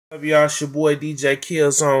Up, y'all? It's your boy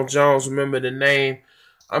DJKillzownJones. Remember the name.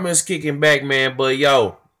 I'm just kicking back, man. But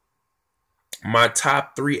yo, my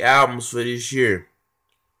top 3 albums for this year: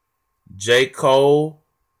 J. Cole,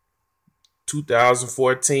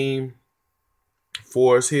 2014,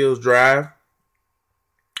 Forest Hills Drive;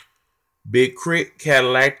 Big K.R.I.T,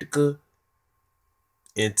 Catalactica;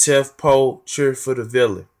 and Tef Cheer for the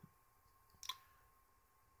Villain.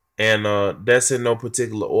 And that's in no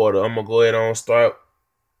particular order. I'm gonna go ahead and start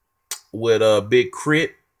with Big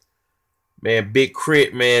K.R.I.T. Man, Big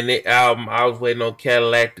K.R.I.T, man, that album, I was waiting on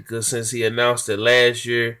Catalactica since he announced it last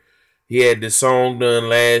year. He had the song done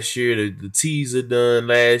last year, the teaser done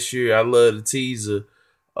last year. I love the teaser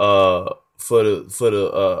for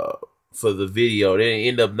the video. It didn't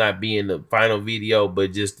end up not being the final video,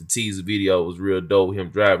 but just the teaser video was real dope. Him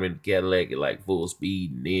driving the Cadillac at like full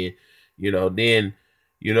speed, and then you know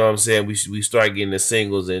what I'm saying, we start getting the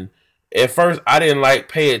singles. And at first I didn't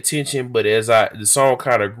pay attention, but as the song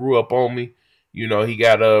kind of grew up on me, he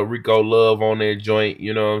got Rico Love on that joint,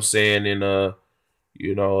 you know what I'm saying, and that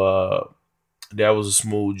was a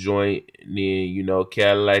smooth joint. And then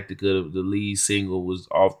Catalactica, the lead single, was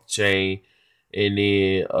off the chain, and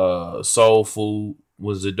then Soul Food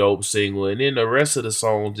was a dope single, and then the rest of the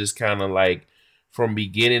song just kind of like from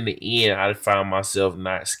beginning to end, I found myself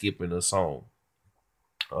not skipping a song.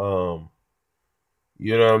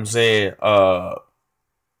 You know what I'm saying?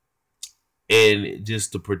 And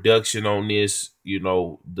just the production on this,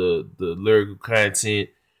 the lyrical content,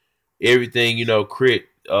 everything, K.R.I.T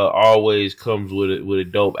always comes with a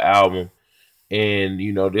dope album. And,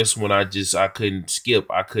 this one I couldn't skip.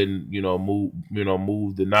 I couldn't,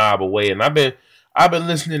 move the knob away. And I've been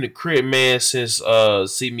listening to K.R.I.T, man, since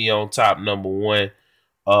See Me on Top #1.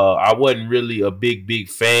 I wasn't really a big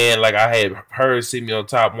fan. Like, I had heard See Me on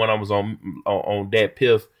Top when I was on that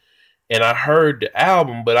Piff, and I heard the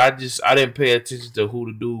album, but I didn't pay attention to who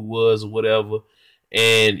the dude was or whatever.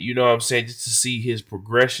 And you know what I'm saying, just to see his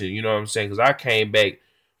progression, you know what I'm saying, because I came back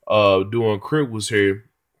doing K.R.I.T was here,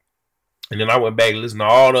 and then I went back and listened to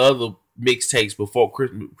all the other mixtapes before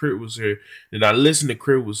K.R.I.T was here. Then I listened to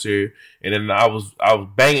K.R.I.T was here, and then I was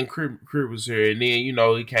banging K.R.I.T was here, and then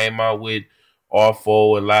he came out with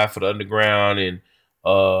R4 and Live for the Underground and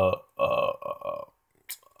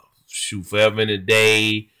shoot, Forever in a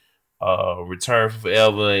Day, Return for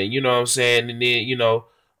Forever, and you know what I'm saying, and then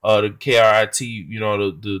the K.R.I.T,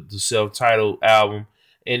 the self-titled album,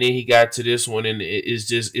 and then he got to this one, and it's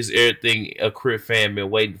everything a K.R.I.T fan been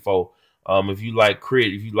waiting for. If you like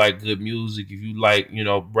K.R.I.T, if you like good music, if you like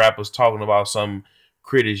rappers talking about something,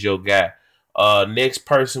 K.R.I.T is your guy. Next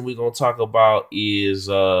person we're gonna talk about is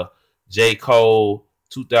J. Cole,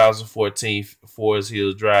 2014, Forest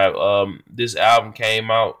Hills Drive. This album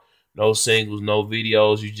came out, no singles, no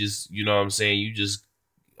videos. You just, you know what I'm saying, you just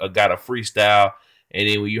got a freestyle. And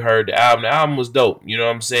then when you heard the album was dope. You know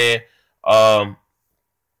what I'm saying?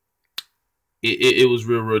 It was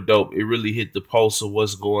real dope. It really hit the pulse of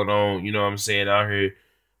what's going on, you know what I'm saying, out here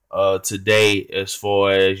today, as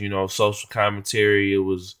far as, social commentary. It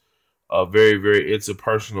was a very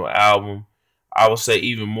interpersonal album. I would say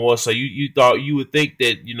even more so. You would think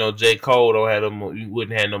that J. Cole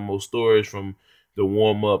wouldn't have no more stories from the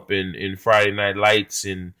warm up and Friday Night Lights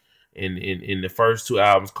and in the first 2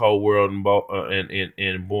 albums, Cold World and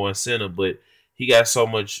Born Sinner, but he got so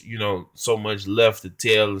much so much left to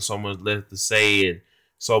tell and so much left to say and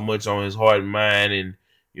so much on his heart and mind, and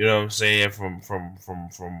you know what I'm saying, from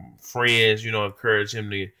friends encourage him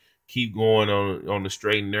to keep going on the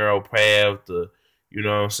straight and narrow path, to you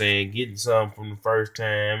know what I'm saying, getting something from the first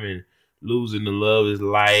time and losing the love of his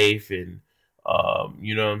life, and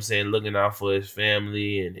you know what I'm saying, looking out for his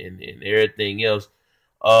family and everything else.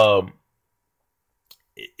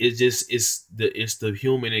 It's the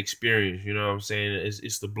human experience, you know what I'm saying?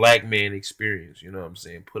 It's the black man experience, you know what I'm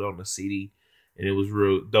saying, put on the CD, and it was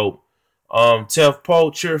real dope.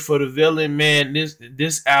 Tef Cheer for the Villain, man,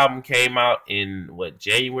 this album came out in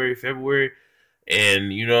January, February.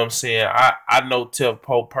 And you know what I'm saying, I know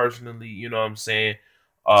Tef personally, you know what I'm saying,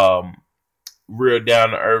 real down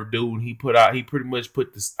to earth dude. He pretty much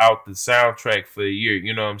put out the soundtrack for the year,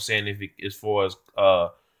 you know what I'm saying, as far as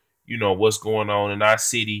what's going on in our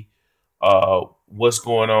city, what's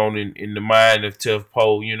going on in the mind of Tef,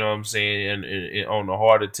 you know what I'm saying, and on the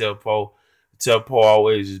heart of Tef. Tef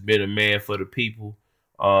always has been a man for the people.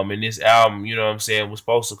 And this album, you know what I'm saying, was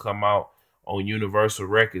supposed to come out on Universal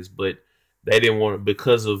Records, but they didn't want it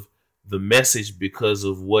because of the message, because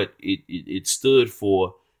of what it stood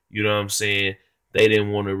for, you know what I'm saying. They didn't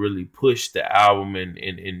want to really push the album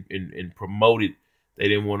and promote it they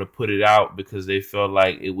didn't want to put it out because they felt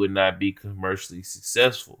like it would not be commercially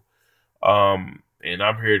successful. And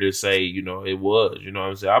I'm here to say, you know, it was, you know what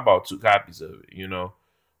I'm saying? I bought 2 copies of it, you know.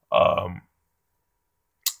 I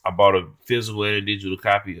bought a physical and a digital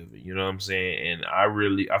copy of it, you know what I'm saying? And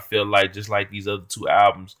I feel like just like these other 2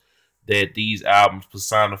 albums, that these albums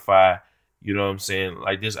personify, you know what I'm saying?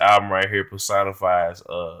 Like this album right here personifies,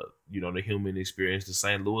 you know, the human experience, the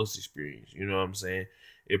St. Louis experience, you know what I'm saying?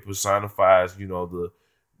 It personifies, you know,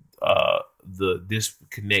 the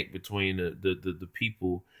disconnect between the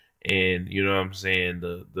people and, you know what I'm saying,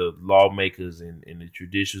 the lawmakers and the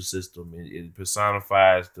judicial system. It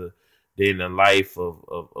personifies the life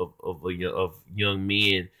of young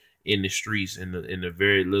men in the streets and the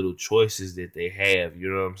very little choices that they have, you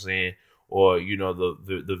know what I'm saying? Or, you know,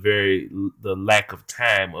 the lack of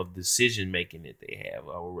time of decision making that they have.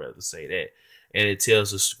 I would rather say that. And it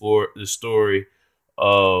tells the story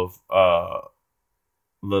of the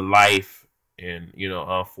life and, you know,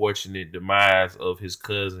 unfortunate demise of his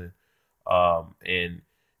cousin. And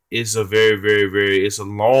it's a very, very, very, it's a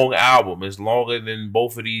long album. It's longer than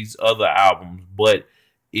both of these other albums, but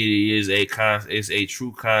it is it's a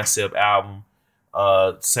true concept album.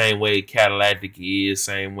 Same way K.R.I.T is,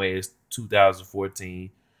 same way as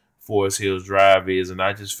 2014 Forest Hills Drive is. And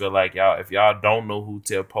I just feel like y'all, if y'all don't know who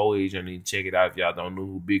Tell is, you need to check it out. If y'all don't know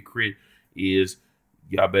who Big K.R.I.T is,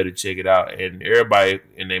 y'all better check it out. And everybody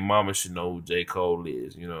and their mama should know who J. Cole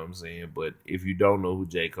is, you know what I'm saying? But if you don't know who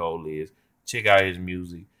J. Cole is, check out his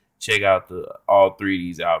music. Check out all 3 of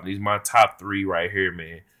these albums. These are my top 3 right here,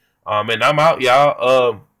 man. And I'm out,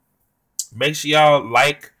 y'all. Make sure y'all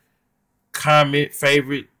like, comment,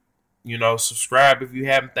 favorite, you know, subscribe if you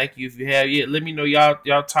haven't. Thank you if you have yet. Let me know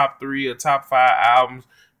y'all top 3 or top 5 albums.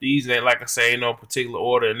 These ain't, like I say, in no particular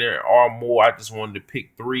order, and there are more. I just wanted to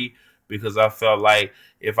pick 3 because I felt like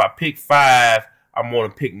if I pick 5, I'm gonna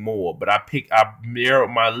pick more. But I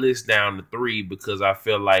narrowed my list down to 3 because I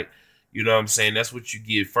feel like, you know what I'm saying, that's what you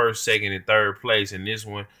get first, second, and third place. And this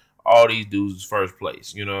one, all these dudes is first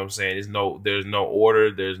place. You know what I'm saying? There's no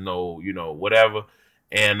order, there's no, you know, whatever.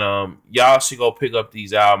 And y'all should go pick up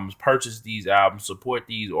these albums, purchase these albums, support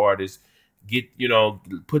these artists, get, you know,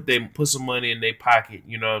 put some money in their pocket,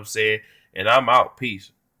 you know what I'm saying? And I'm out.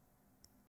 Peace.